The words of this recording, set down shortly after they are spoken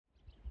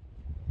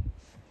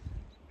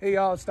Hey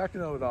y'all, it's Dr.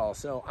 Know-It-All.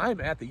 So I'm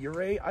at the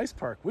Ouray Ice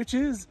Park, which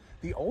is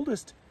the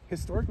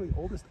historically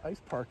oldest ice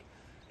park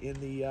in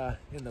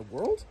the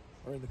world,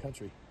 or in the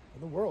country?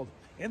 In the world,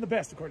 and the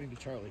best according to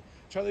Charlie.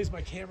 Charlie's my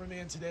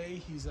cameraman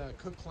today. He's a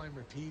Cook Climb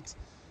Repeat.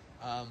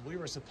 We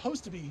were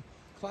supposed to be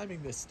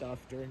climbing this stuff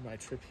during my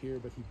trip here,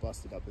 but he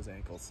busted up his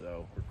ankle,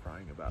 so we're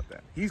crying about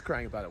that. He's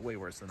crying about it way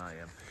worse than I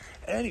am.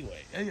 Anyway,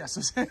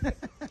 yes,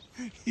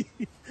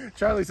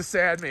 Charlie's a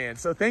sad man.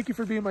 So thank you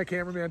for being my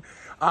cameraman.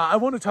 I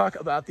want to talk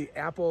about the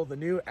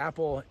new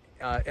Apple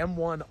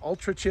M1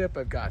 Ultra chip.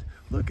 I've got,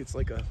 look, it's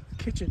like a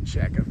kitchen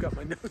check. I've got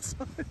my notes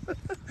on it.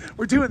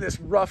 We're doing this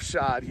rough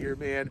shot here,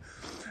 man.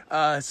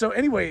 So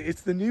anyway,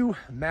 it's the new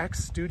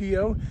Max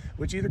Studio,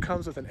 which either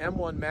comes with an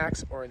M1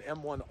 Max or an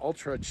M1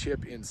 Ultra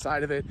chip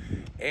inside of it.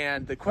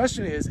 And the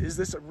question is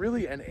this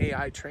really an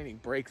AI training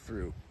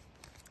breakthrough?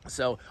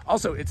 So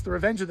also, it's the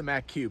revenge of the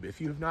Mac Cube.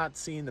 If you have not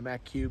seen the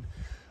Mac Cube,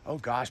 oh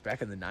gosh,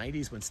 back in the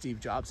 90s when Steve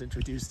Jobs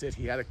introduced it,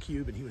 he had a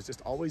cube and he was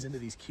just always into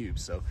these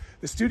cubes. So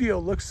the Studio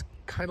looks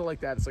kind of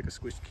like that. It's like a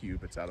squished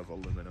cube. It's out of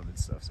aluminum and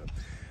stuff. So,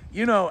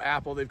 you know,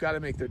 Apple, they've got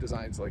to make their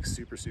designs like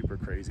super, super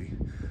crazy.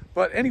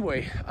 But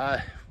anyway,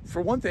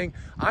 for one thing,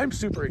 I'm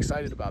super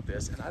excited about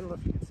this. And I don't know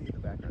if you can see in the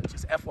background, it's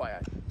just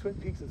FYI, Twin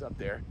Peaks is up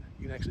there.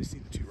 You can actually see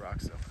the two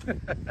rocks.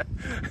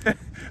 So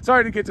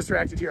sorry to get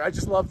distracted here. I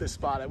just love this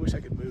spot. I wish I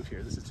could move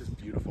here. This is just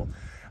beautiful.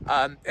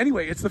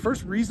 Anyway, it's the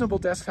first reasonable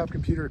desktop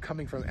computer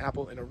coming from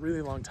Apple in a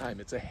really long time.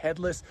 It's a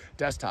headless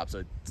desktop,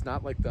 so it's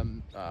not like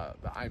the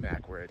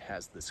iMac where it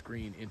has the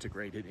screen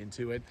integrated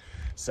into it.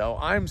 So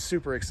I'm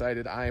super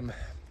excited.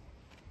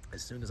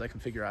 As soon as I can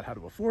figure out how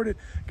to afford it,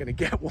 gonna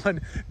get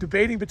one.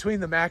 Debating between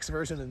the Max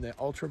version and the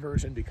Ultra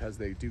version because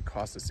they do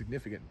cost a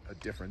significant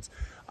difference.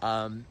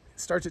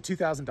 Starts at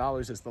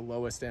 $2,000 as the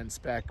lowest end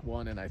spec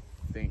one, and I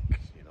think,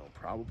 you know,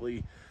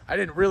 probably, I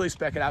didn't really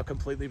spec it out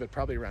completely, but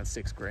probably around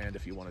 $6 grand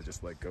if you want to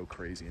just like go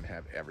crazy and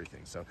have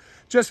everything. So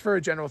just for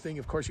a general thing,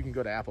 of course, you can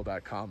go to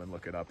apple.com and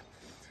look it up.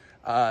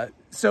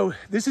 So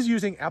this is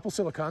using Apple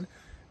Silicon.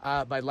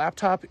 My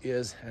laptop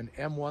is an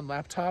M1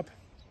 laptop,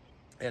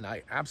 and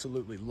I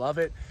absolutely love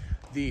it.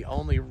 The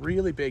only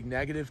really big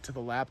negative to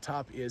the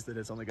laptop is that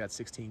it's only got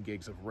 16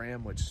 gigs of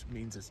RAM, which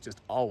means it's just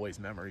always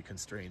memory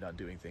constrained on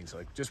doing things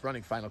like just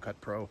running Final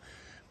Cut Pro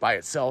by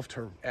itself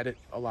to edit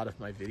a lot of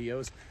my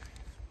videos.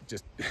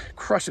 Just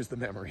crushes the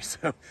memory.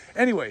 So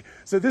anyway,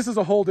 so this is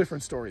a whole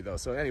different story though.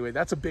 So anyway,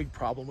 that's a big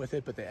problem with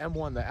it, but the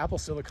M1, the Apple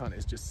Silicon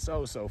is just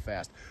so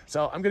fast.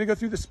 So I'm going to go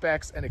through the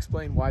specs and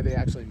explain why they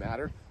actually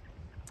matter.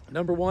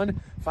 Number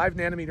one, 5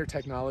 nanometer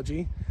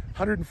technology,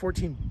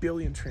 114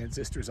 billion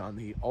transistors on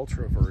the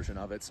Ultra version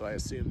of it. So I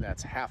assume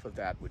that's half of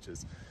that, which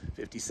is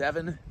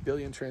 57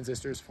 billion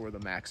transistors for the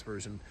Max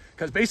version.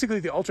 Because basically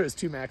the Ultra has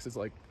 2 Maxes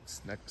like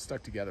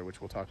stuck together, which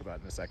we'll talk about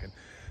in a second.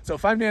 So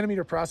 5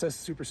 nanometer process,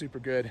 super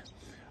good.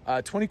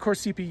 20 core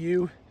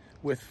CPU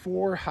with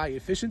 4 high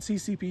efficiency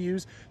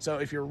CPUs. So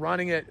if you're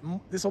running it,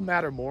 this will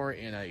matter more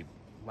in a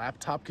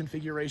laptop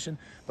configuration,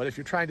 but if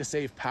you're trying to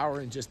save power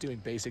and just doing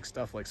basic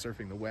stuff like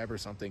surfing the web or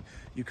something,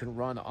 you can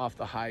run off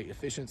the high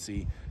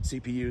efficiency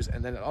CPUs.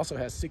 And then it also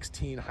has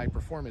 16 high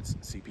performance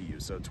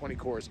CPUs, so 20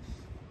 cores,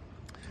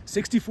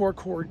 64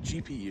 core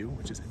GPU,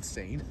 which is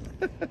insane.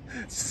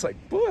 It's just like,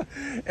 blah.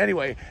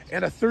 Anyway,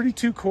 and a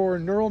 32 core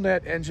neural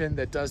net engine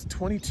that does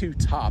 22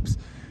 TOPS.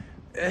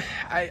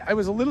 I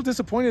was a little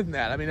disappointed in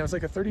that. I mean, it was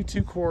like a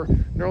 32 core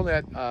neural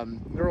net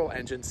neural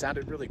engine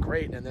sounded really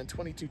great, and then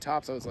 22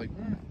 TOPS, I was like,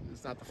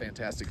 it's not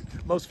the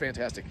most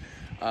fantastic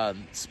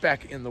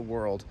spec in the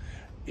world.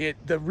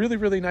 The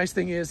really nice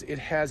thing is it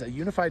has a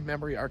unified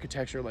memory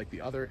architecture like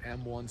the other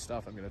M1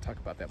 stuff. I'm going to talk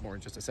about that more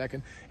in just a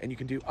second. And you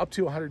can do up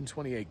to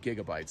 128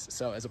 gigabytes.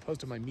 So as opposed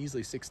to my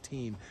measly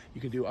 16,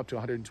 you can do up to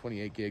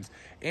 128 gigs.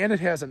 And it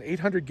has an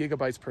 800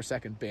 gigabytes per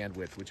second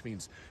bandwidth, which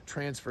means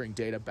transferring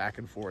data back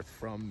and forth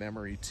from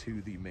memory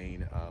to the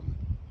main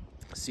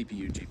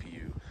CPU,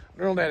 GPU,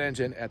 neural net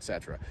engine,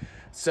 etc.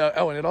 So,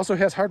 oh, and it also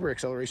has hardware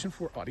acceleration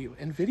for audio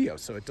and video.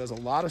 So it does a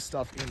lot of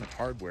stuff in the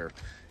hardware.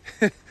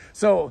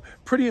 So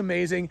pretty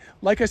amazing.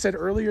 Like I said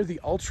earlier, the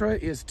Ultra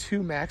is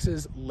 2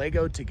 Maxes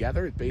Legoed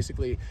together. It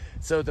basically,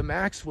 so the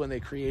Max, when they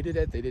created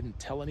it, they didn't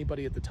tell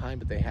anybody at the time,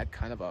 but they had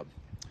kind of a,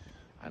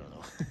 I don't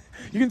know.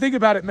 You can think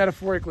about it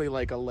metaphorically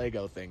like a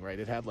Lego thing, right?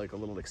 It had like a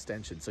little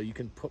extension. So you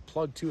can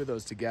plug 2 of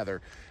those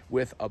together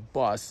with a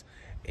bus.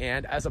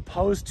 And as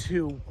opposed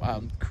to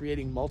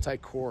creating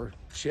multi-core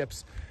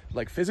chips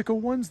like physical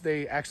ones,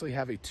 they actually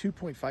have a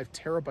 2.5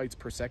 terabytes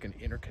per second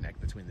interconnect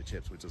between the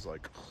chips, which is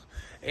like,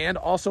 and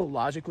also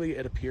logically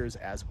it appears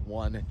as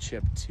one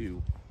chip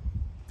to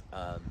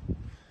the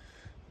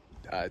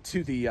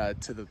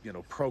you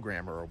know,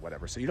 programmer or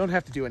whatever. So you don't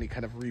have to do any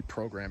kind of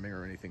reprogramming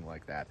or anything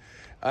like that.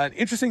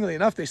 Interestingly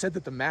enough, they said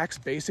that the Max,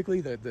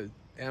 basically the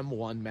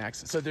M1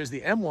 Max, so there's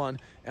the M1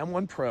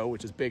 Pro,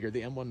 which is bigger,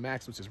 the M1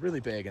 Max, which is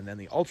really big, and then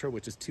the Ultra,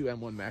 which is 2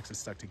 M1 Maxes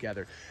stuck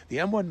together. The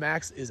M1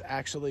 Max is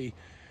actually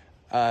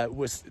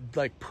was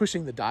like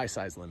pushing the die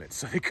size limit.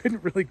 So they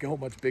couldn't really go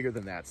much bigger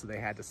than that. So they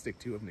had to stick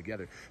two of them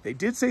together. They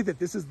did say that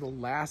this is the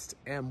last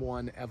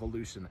M1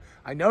 evolution.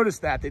 I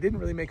noticed that. They didn't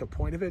really make a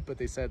point of it, but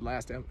they said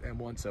last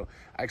M1. So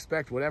I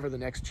expect whatever the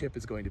next chip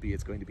is going to be,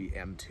 it's going to be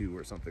M2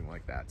 or something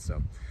like that.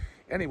 So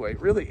anyway,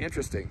 really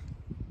interesting.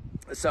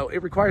 So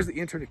it requires the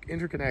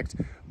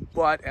interconnect,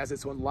 but as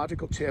it's one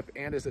logical chip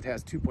and as it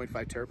has 2.5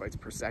 terabytes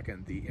per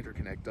second, the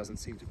interconnect doesn't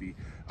seem to be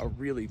a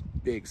really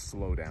big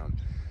slowdown.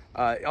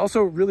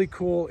 Also really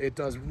cool, it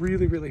does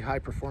really, really high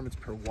performance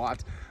per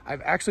watt.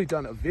 I've actually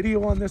done a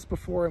video on this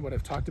before, and when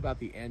I've talked about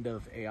the end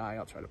of AI,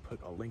 I'll try to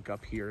put a link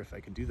up here if I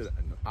can do that.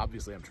 And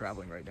obviously I'm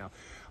traveling right now.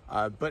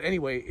 But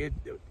anyway,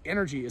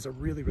 energy is a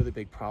really, really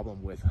big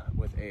problem with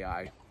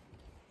AI.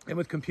 And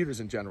with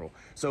computers in general.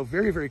 So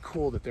very, very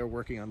cool that they're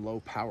working on low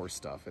power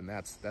stuff, and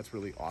that's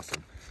really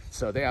awesome.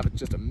 So they have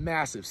just a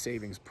massive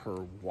savings per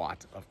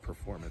watt of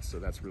performance, so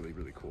that's really,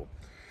 really cool.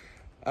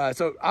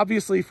 So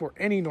obviously for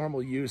any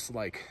normal use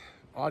like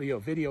audio,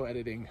 video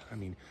editing, I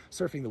mean,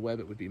 surfing the web,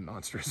 it would be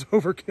monstrous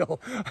overkill.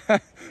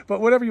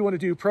 But whatever you want to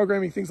do,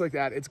 programming, things like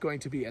that, it's going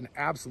to be an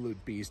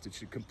absolute beast. It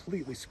should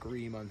completely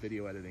scream on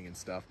video editing and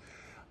stuff.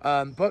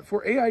 But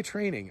for AI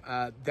training,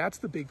 that's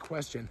the big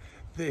question.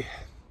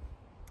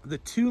 The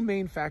two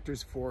main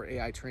factors for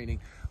AI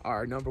training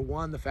are, number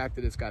one, the fact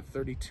that it's got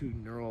 32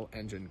 neural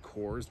engine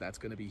cores. That's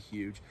going to be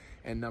huge.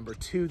 And number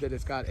two, that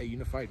it's got a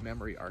unified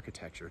memory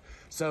architecture.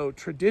 So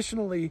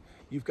traditionally,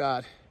 you've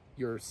got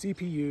your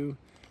CPU,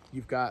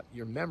 you've got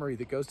your memory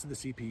that goes to the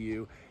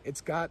CPU.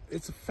 It's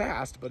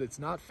fast, but it's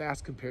not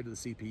fast compared to the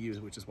CPUs,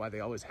 which is why they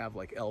always have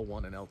like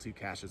L1 and L2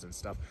 caches and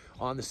stuff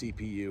on the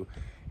CPU.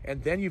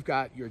 And then you've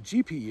got your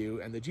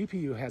GPU, and the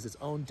GPU has its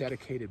own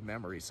dedicated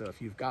memory. So if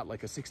you've got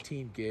like a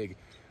 16 gig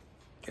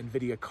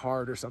NVIDIA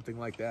card or something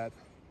like that.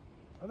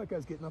 Oh, that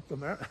guy's getting up the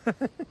mountain.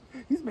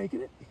 He's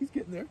making it. He's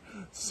getting there.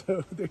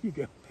 So there you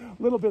go.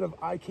 A little bit of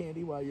eye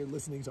candy while you're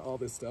listening to all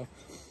this stuff.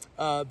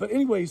 But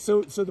anyway,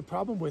 so the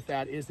problem with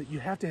that is that you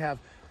have to have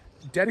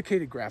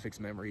dedicated graphics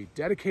memory,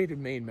 dedicated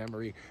main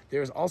memory.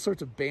 There's all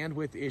sorts of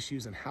bandwidth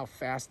issues and how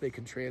fast they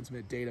can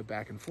transmit data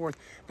back and forth.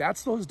 That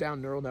slows down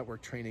neural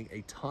network training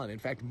a ton. In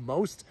fact,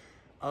 most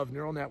of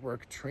neural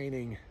network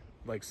training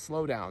like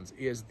slowdowns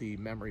is the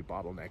memory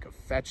bottleneck of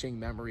fetching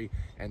memory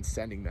and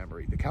sending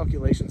memory. The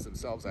calculations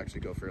themselves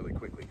actually go fairly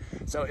quickly.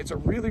 So it's a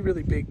really,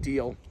 really big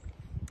deal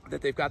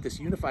that they've got this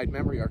unified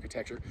memory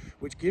architecture,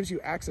 which gives you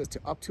access to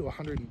up to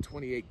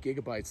 128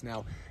 gigabytes.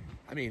 Now,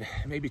 I mean,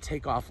 maybe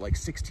take off like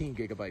 16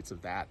 gigabytes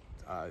of that,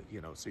 you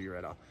know, so you're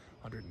at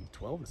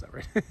 112, is that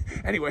right?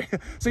 Anyway,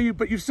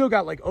 but you've still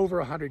got like over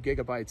 100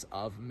 gigabytes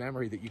of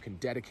memory that you can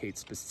dedicate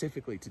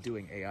specifically to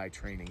doing AI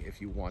training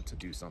if you want to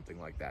do something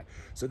like that.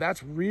 So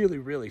that's really,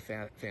 really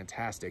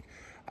fantastic.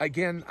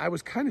 Again, I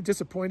was kind of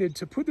disappointed.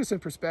 To put this in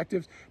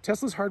perspective,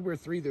 Tesla's Hardware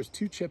 3, there's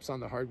 2 chips on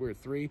the Hardware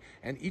 3,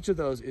 and each of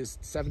those is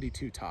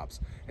 72 tops.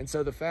 And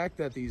so the fact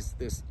that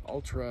this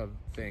Ultra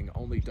thing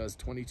only does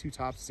 22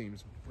 tops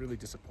seems really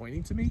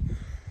disappointing to me.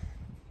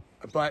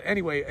 But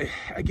anyway,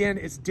 again,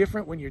 it's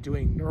different when you're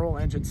doing neural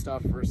engine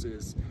stuff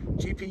versus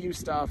GPU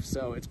stuff,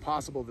 so it's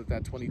possible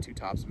that 22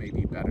 tops may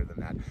be better than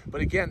that. But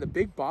again, the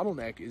big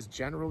bottleneck is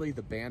generally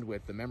the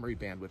bandwidth, the memory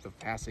bandwidth of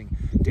passing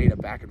data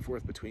back and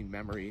forth between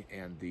memory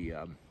and the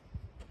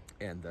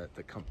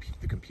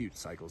compute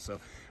cycle, so,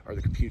 or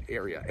the compute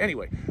area.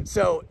 Anyway,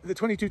 so the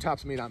 22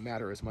 tops may not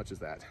matter as much as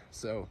that.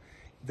 So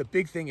the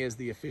big thing is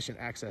the efficient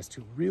access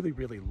to really,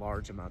 really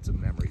large amounts of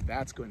memory.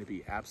 That's going to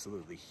be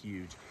absolutely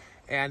huge.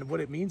 And what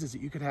it means is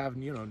that you could have,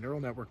 you know,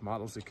 neural network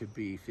models that could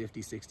be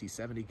 50, 60,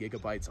 70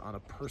 gigabytes on a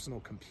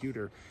personal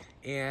computer,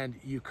 and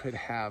you could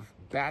have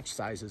batch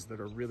sizes that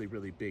are really,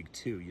 really big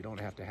too. You don't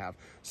have to have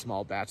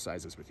small batch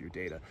sizes with your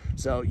data.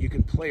 So you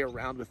can play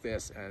around with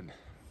this and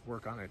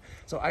work on it.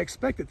 So I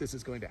expect that this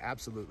is going to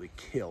absolutely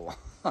kill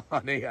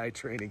on AI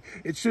training.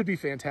 It should be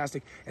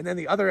fantastic. And then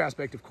the other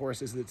aspect, of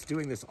course, is that it's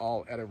doing this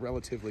all at a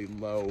relatively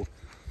low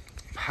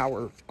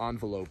power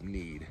envelope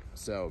need.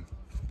 So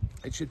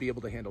it should be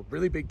able to handle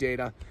really big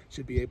data,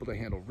 should be able to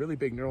handle really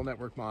big neural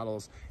network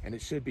models, and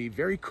it should be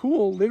very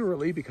cool,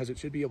 literally, because it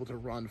should be able to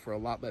run for a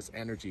lot less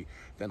energy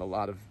than a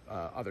lot of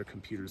other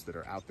computers that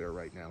are out there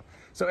right now.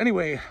 So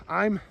anyway,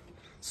 I'm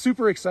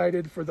super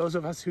excited for those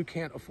of us who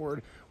can't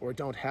afford or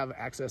don't have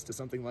access to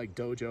something like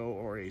Dojo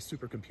or a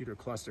supercomputer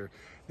cluster.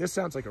 This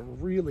sounds like a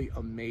really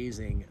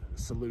amazing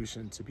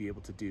solution to be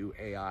able to do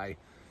AI.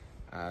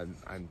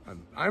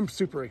 I'm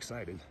super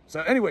excited.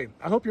 So anyway,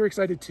 I hope you're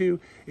excited too.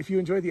 If you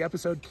enjoyed the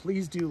episode,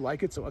 please do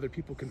like it so other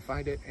people can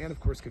find it. And of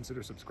course,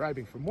 consider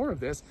subscribing for more of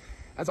this.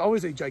 As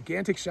always, a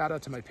gigantic shout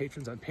out to my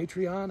patrons on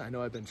Patreon. I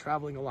know I've been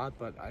traveling a lot,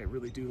 but I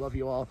really do love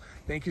you all.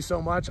 Thank you so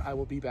much. I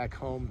will be back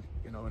home,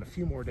 you know, in a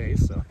few more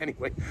days. So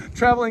anyway,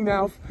 traveling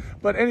now.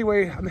 But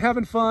anyway, I'm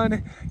having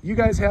fun. You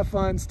guys have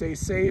fun. Stay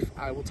safe.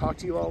 I will talk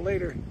to you all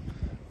later.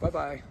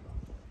 Bye-bye.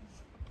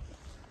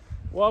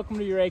 Welcome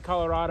to Ouray,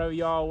 Colorado,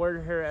 y'all.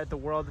 We're here at the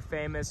world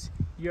famous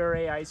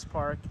Ouray Ice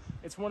Park.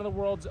 It's one of the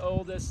world's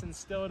oldest and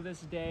still to this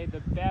day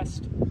the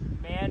best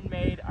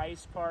man-made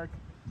ice park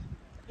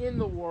in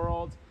the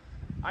world.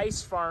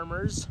 ice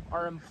farmers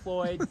are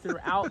employed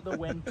throughout the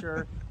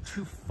winter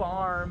to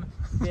farm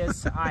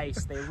this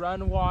ice. They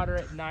run water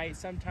at night,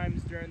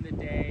 sometimes during the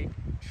day,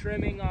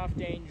 trimming off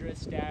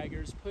dangerous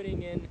daggers,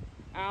 putting in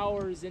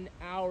hours and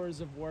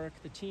hours of work.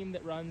 The team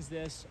that runs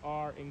this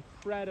are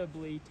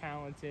incredibly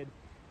talented,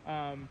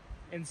 and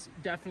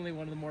definitely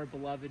one of the more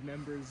beloved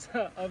members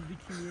of the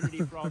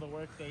community for all the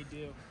work they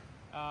do.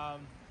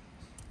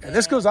 And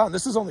this goes on.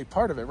 This is only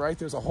part of it, right?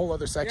 There's a whole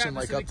other section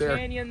so up there. The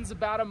canyon's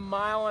about 1.5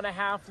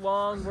 miles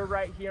long. We're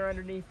right here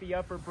underneath the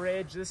upper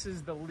bridge. This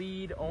is the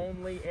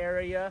lead-only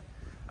area.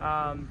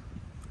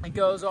 It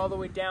goes all the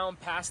way down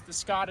past the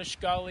Scottish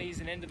Gullies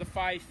and into the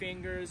Five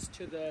Fingers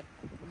to the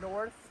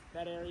north.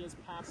 That area is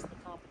past the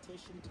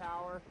competition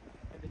tower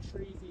and the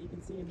trees that you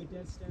can see in the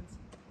distance.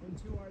 And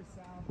to our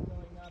south,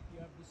 going up, you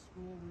have the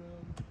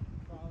schoolroom,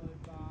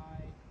 followed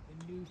by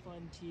the New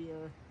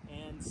Frontier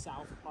and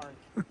South Park.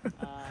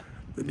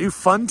 The New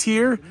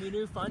Frontier? The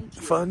new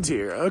Frontier.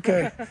 Frontier,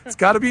 okay. It's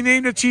got to be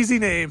named a cheesy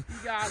name.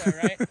 You got it,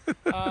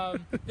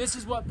 right? This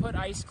is what put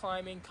ice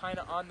climbing kind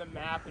of on the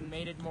map and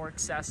made it more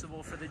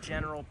accessible for the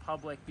general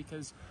public,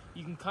 because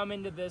you can come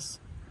into this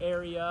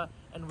area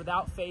and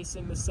without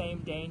facing the same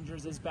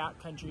dangers as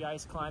backcountry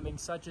ice climbing,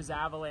 such as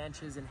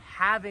avalanches and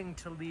having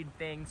to lead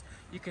things,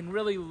 you can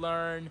really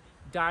learn,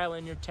 dial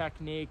in your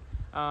technique,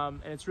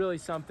 and it's really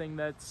something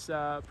that's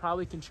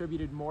probably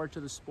contributed more to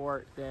the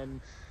sport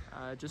than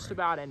just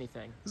about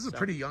anything. This is a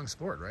pretty young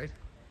sport, right?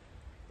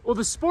 Well,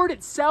 the sport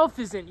itself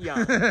isn't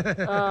young.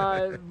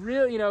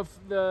 Really, you know,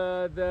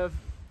 the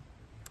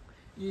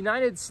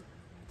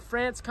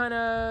France kind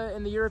of,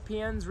 and the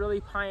Europeans really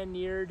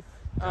pioneered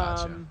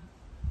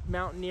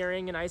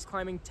mountaineering and ice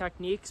climbing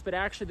techniques, but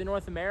actually the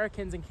North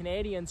Americans and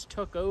Canadians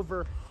took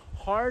over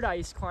hard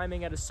ice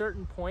climbing at a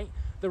certain point.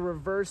 The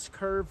reverse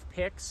curve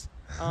picks,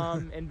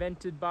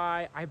 invented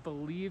by, I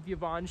believe,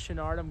 Yvonne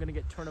Chenard. I'm going to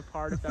get torn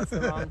apart if that's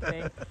the wrong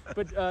thing.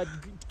 But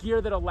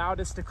gear that allowed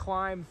us to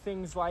climb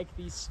things like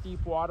these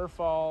steep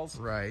waterfalls.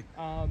 Right.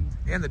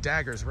 And the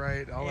daggers,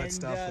 right? All that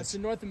stuff. So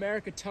North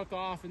America took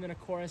off, and then, of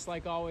course,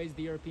 like always,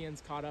 the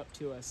Europeans caught up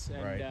to us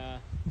and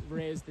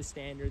raised the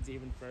standards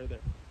even further.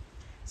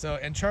 So,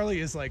 and Charlie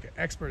is like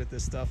expert at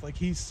this stuff. Like,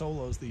 he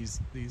solos these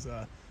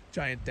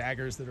giant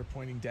daggers that are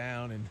pointing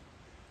down, and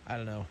I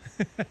don't know.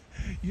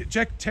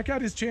 check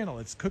out his channel.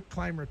 It's Cook,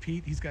 Climb,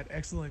 Repeat. He's got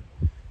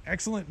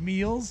excellent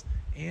meals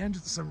and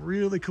some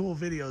really cool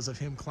videos of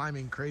him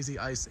climbing crazy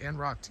ice and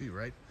rock too,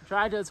 right?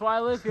 Tried to. That's why I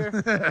live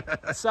here.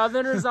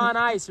 Southerners on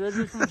ice.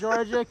 Originally from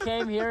Georgia,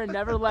 came here and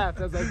never left.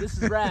 I was like,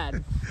 this is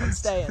rad. I'm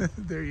staying.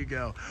 There you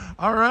go.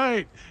 All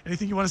right.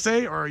 Anything you want to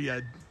say, or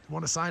you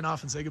want to sign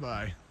off and say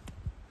goodbye?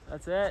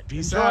 That's it.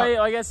 Peace enjoy.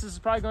 out. I guess this is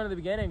probably going to the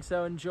beginning,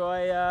 so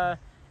enjoy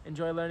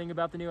learning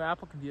about the new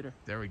Apple computer.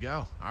 There we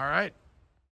go. All right.